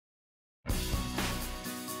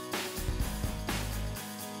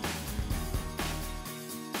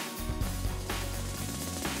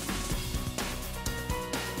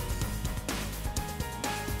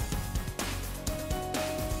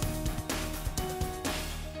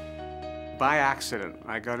by accident.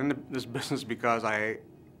 I got into this business because I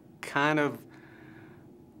kind of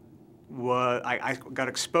I got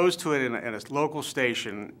exposed to it in a local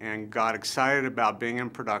station and got excited about being in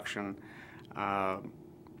production.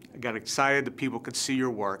 Got excited that people could see your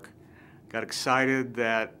work. Got excited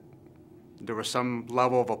that there was some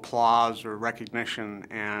level of applause or recognition,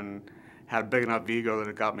 and had a big enough ego that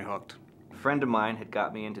it got me hooked. A friend of mine had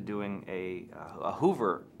got me into doing a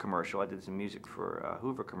Hoover commercial. I did some music for a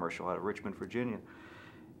Hoover commercial out of Richmond, Virginia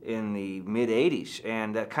in the mid-'80s,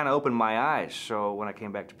 and that kind of opened my eyes. So when I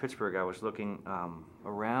came back to Pittsburgh, I was looking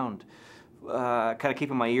around, kind of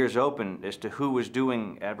keeping my ears open as to who was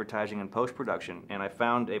doing advertising and post-production, and I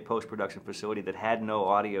found a post-production facility that had no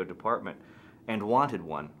audio department and wanted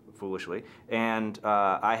one, foolishly, and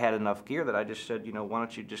I had enough gear that I just said, you know, why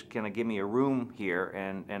don't you just kind of give me a room here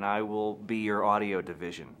and I will be your audio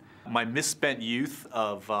division. My misspent youth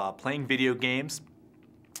of playing video games,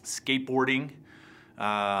 skateboarding,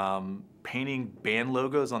 painting band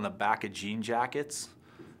logos on the back of jean jackets,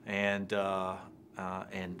 and trying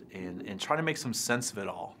to make some sense of it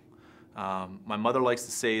all. My mother likes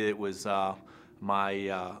to say that it was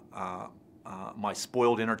my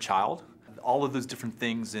spoiled inner child. All of those different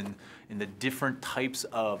things in the different types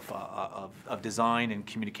of design and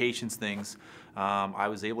communications things, I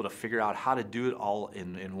was able to figure out how to do it all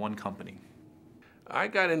in one company. I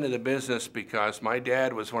got into the business because my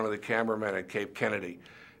dad was one of the cameramen at Cape Kennedy.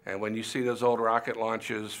 And when you see those old rocket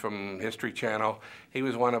launches from History Channel, he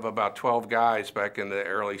was one of about 12 guys back in the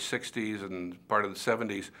early 60s and part of the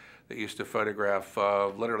 70s that used to photograph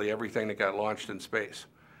literally everything that got launched in space.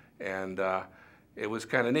 And it was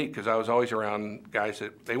kind of neat because I was always around guys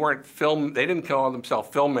that, they didn't call themselves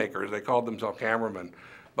filmmakers, they called themselves cameramen.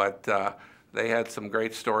 But they had some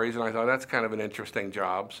great stories, and I thought that's kind of an interesting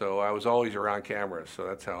job. So I was always around cameras, so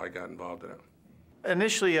that's how I got involved in it.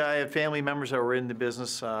 Initially, I had family members that were in the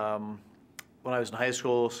business when I was in high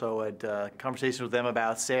school, so I had conversations with them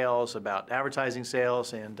about sales, about advertising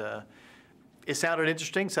sales, and it sounded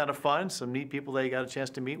interesting, sounded fun, some neat people they got a chance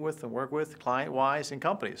to meet with and work with, client-wise, and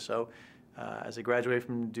companies. So as I graduated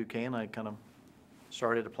from Duquesne, I kind of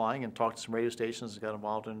started applying and talked to some radio stations and got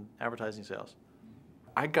involved in advertising sales.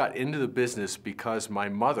 I got into the business because my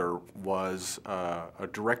mother was a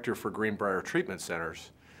director for Greenbrier Treatment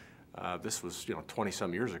Centers. This was,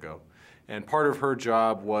 20-some years ago. And part of her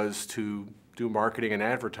job was to do marketing and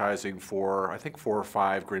advertising for, I think, 4 or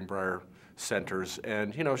 5 Greenbrier centers.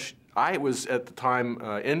 And, I was at the time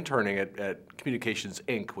interning at Communications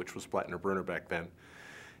Inc., which was Blattner Bruner back then.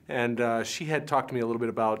 And she had talked to me a little bit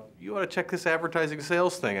about, you ought to check this advertising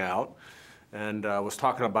sales thing out. And was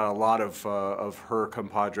talking about a lot of her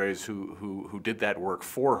compadres who did that work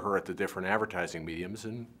for her at the different advertising mediums,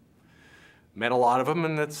 and met a lot of them,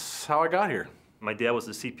 and that's how I got here. My dad was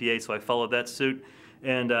a CPA, so I followed that suit.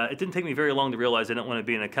 And it didn't take me very long to realize I didn't want to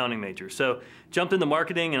be an accounting major. So jumped into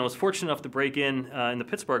marketing, and I was fortunate enough to break in the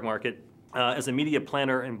Pittsburgh market as a media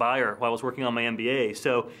planner and buyer while I was working on my MBA.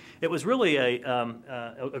 So it was really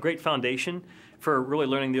a great foundation for really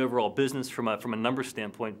learning the overall business from a numbers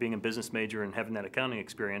standpoint, being a business major and having that accounting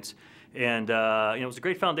experience. And it was a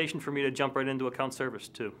great foundation for me to jump right into account service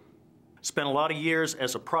too. Spent a lot of years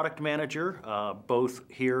as a product manager, both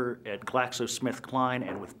here at GlaxoSmithKline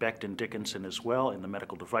and with Becton Dickinson as well in the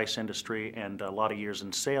medical device industry, and a lot of years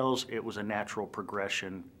in sales. It was a natural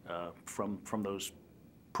progression from those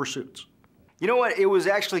pursuits. You know what, it was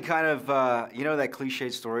actually kind of, that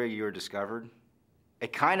cliched story, you were discovered?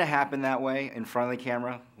 It kind of happened that way in front of the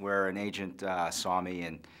camera, where an agent saw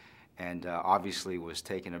me and obviously was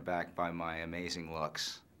taken aback by my amazing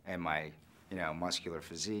looks and my muscular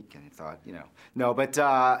physique, and thought, No, but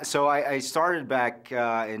so I started back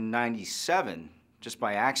in '97, just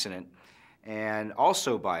by accident, and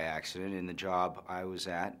also by accident in the job I was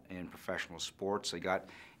at in professional sports, I got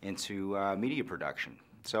into media production.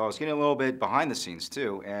 So I was getting a little bit behind the scenes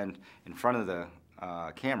too, and in front of the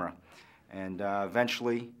camera, and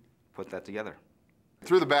eventually put that together.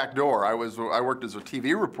 Through the back door, I worked as a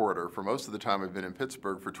TV reporter for most of the time. I've been in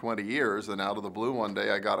Pittsburgh for 20 years, and out of the blue one day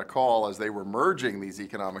I got a call as they were merging these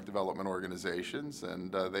economic development organizations,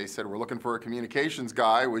 and they said, we're looking for a communications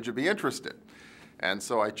guy, would you be interested? And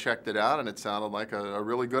so I checked it out, and it sounded like a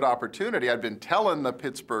really good opportunity. I'd been telling the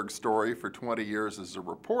Pittsburgh story for 20 years as a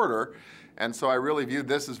reporter, and so I really viewed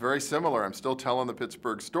this as very similar. I'm still telling the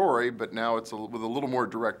Pittsburgh story, but now it's with a little more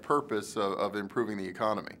direct purpose of improving the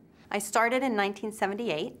economy. I started in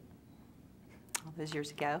 1978, all those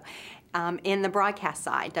years ago, in the broadcast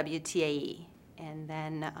side, WTAE, and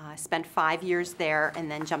then spent 5 years there, and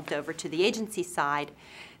then jumped over to the agency side.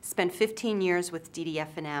 Spent 15 years with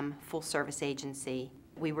DDF&M, full service agency.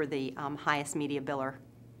 We were the highest media biller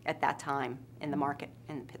at that time in the market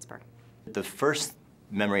in Pittsburgh. The first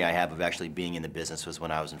memory I have of actually being in the business was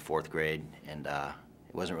when I was in 4th grade, and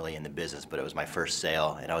it wasn't really in the business, but it was my first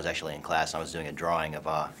sale, and I was actually in class, and I was doing a drawing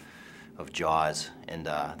of Jaws, and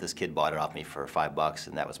this kid bought it off me for $5,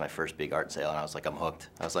 and that was my first big art sale, and I was like, I'm hooked.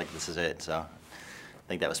 I was like, this is it. So I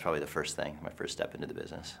think that was probably the first thing, my first step into the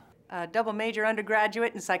business. A double major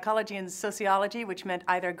undergraduate in psychology and sociology, which meant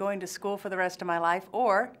either going to school for the rest of my life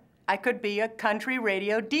or I could be a country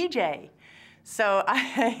radio DJ. So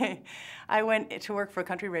I went to work for a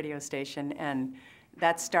country radio station, and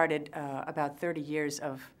that started about 30 years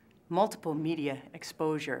of multiple media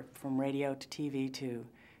exposure, from radio to TV to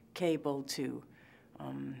cable to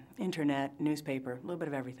internet, newspaper, a little bit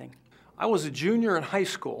of everything. I was a junior in high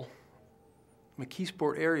school,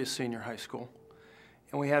 McKeesport area senior high school,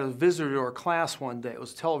 and we had a visitor to our class one day. It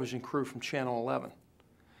was a television crew from Channel 11.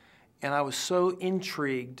 And I was so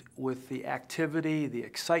intrigued with the activity, the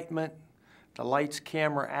excitement, the lights,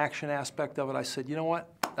 camera, action aspect of it. I said, you know what?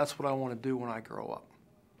 That's what I want to do when I grow up.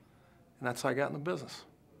 And that's how I got in the business.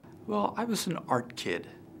 Well, I was an art kid.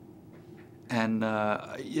 And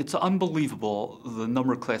it's unbelievable the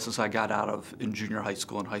number of classes I got out of in junior high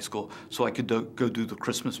school and high school so I could go do the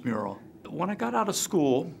Christmas mural. When I got out of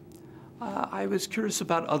school, I was curious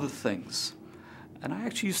about other things. And I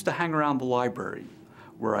actually used to hang around the library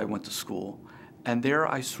where I went to school. And there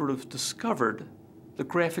I sort of discovered that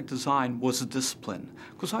graphic design was a discipline,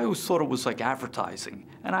 because I always thought it was like advertising.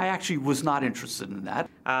 And I actually was not interested in that.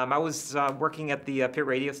 I was working at the Pitt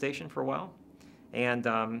radio station for a while. And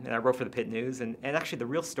I wrote for the Pitt News, and actually the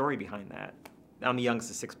real story behind that. I'm the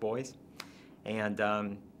youngest of 6 boys,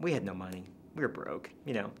 and we had no money. We were broke,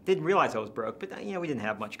 you know. Didn't realize I was broke, but you know, we didn't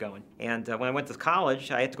have much going. And when I went to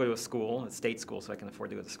college, I had to go to a state school, so I can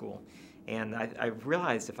afford to go to school. And I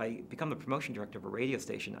realized if I become the promotion director of a radio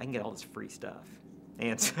station, I can get all this free stuff.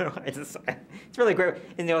 And so it's really great.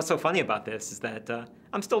 And you know what's so funny about this is that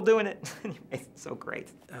I'm still doing it. It's so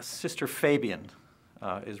great. Sister Fabian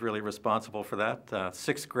is really responsible for that.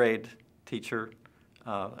 6th grade teacher,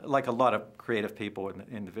 like a lot of creative people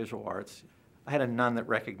in the visual arts. I had a nun that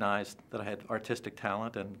recognized that I had artistic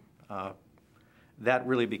talent, and that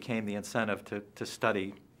really became the incentive to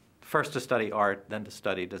study, first to study art, then to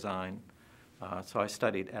study design. So I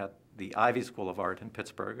studied at the Ivy School of Art in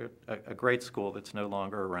Pittsburgh, a great school that's no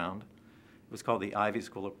longer around. It was called the Ivy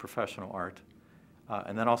School of Professional Art,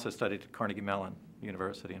 and then also studied at Carnegie Mellon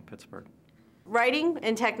University in Pittsburgh. Writing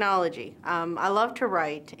and technology. I love to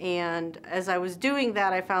write, and as I was doing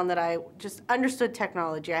that, I found that I just understood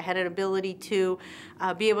technology. I had an ability to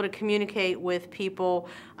be able to communicate with people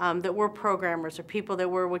that were programmers, or people that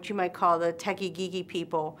were what you might call the techie, geeky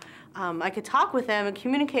people. I could talk with them and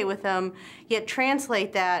communicate with them, yet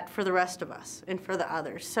translate that for the rest of us and for the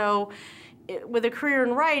others. So with a career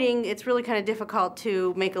in writing, it's really kind of difficult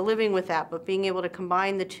to make a living with that, but being able to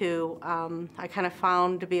combine the two, I kind of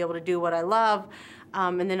found to be able to do what I love,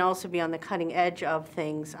 and then also be on the cutting edge of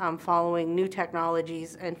things, following new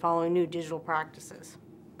technologies and following new digital practices.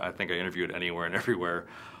 I think I interviewed anywhere and everywhere,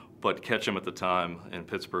 but Ketchum at the time in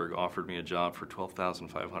Pittsburgh offered me a job for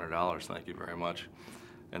 $12,500, thank you very much.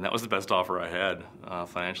 And that was the best offer I had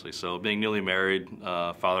financially. So being newly married,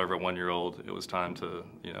 father of a 1-year-old, it was time to,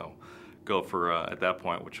 you know, go for, at that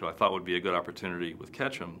point, which I thought would be a good opportunity with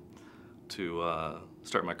Ketchum, to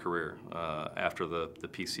start my career after the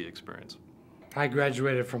PC experience. I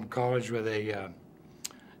graduated from college with a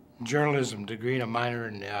journalism degree and a minor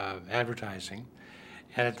in advertising.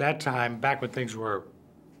 And at that time, back when things were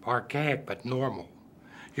archaic but normal,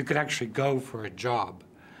 you could actually go for a job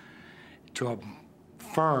to a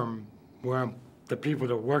firm where the people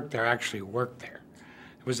that worked there actually worked there.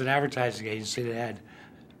 It was an advertising agency that had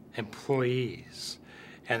employees,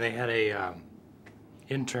 and they had a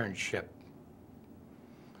internship,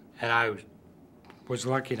 and I was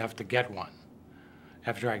lucky enough to get one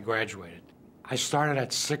after I graduated. I started at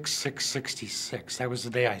 6/6/66. That was the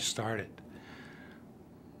day I started.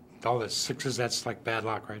 All the sixes, that's like bad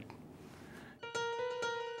luck, right?